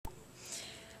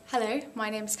Hello, my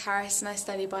name is Caris and I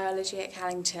study biology at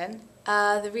Callington.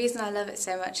 The reason I love it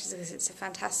so much is because it's a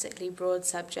fantastically broad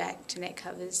subject and it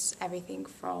covers everything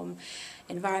from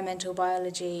environmental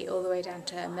biology all the way down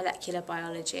to molecular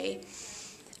biology.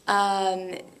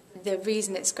 The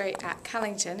reason it's great at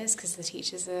Callington is because the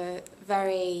teachers are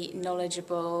very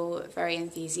knowledgeable, very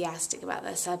enthusiastic about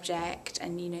their subject,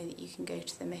 and you know that you can go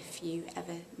to them if you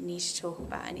ever need to talk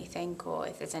about anything or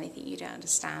if there's anything you don't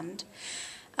understand.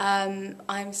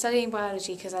 I'm studying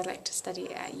biology because I'd like to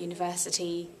study at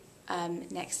university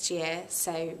next year,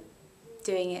 so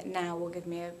doing it now will give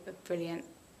me a brilliant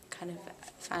kind of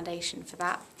foundation for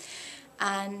that.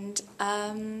 And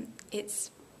it's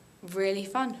really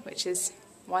fun, which is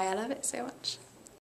why I love it so much.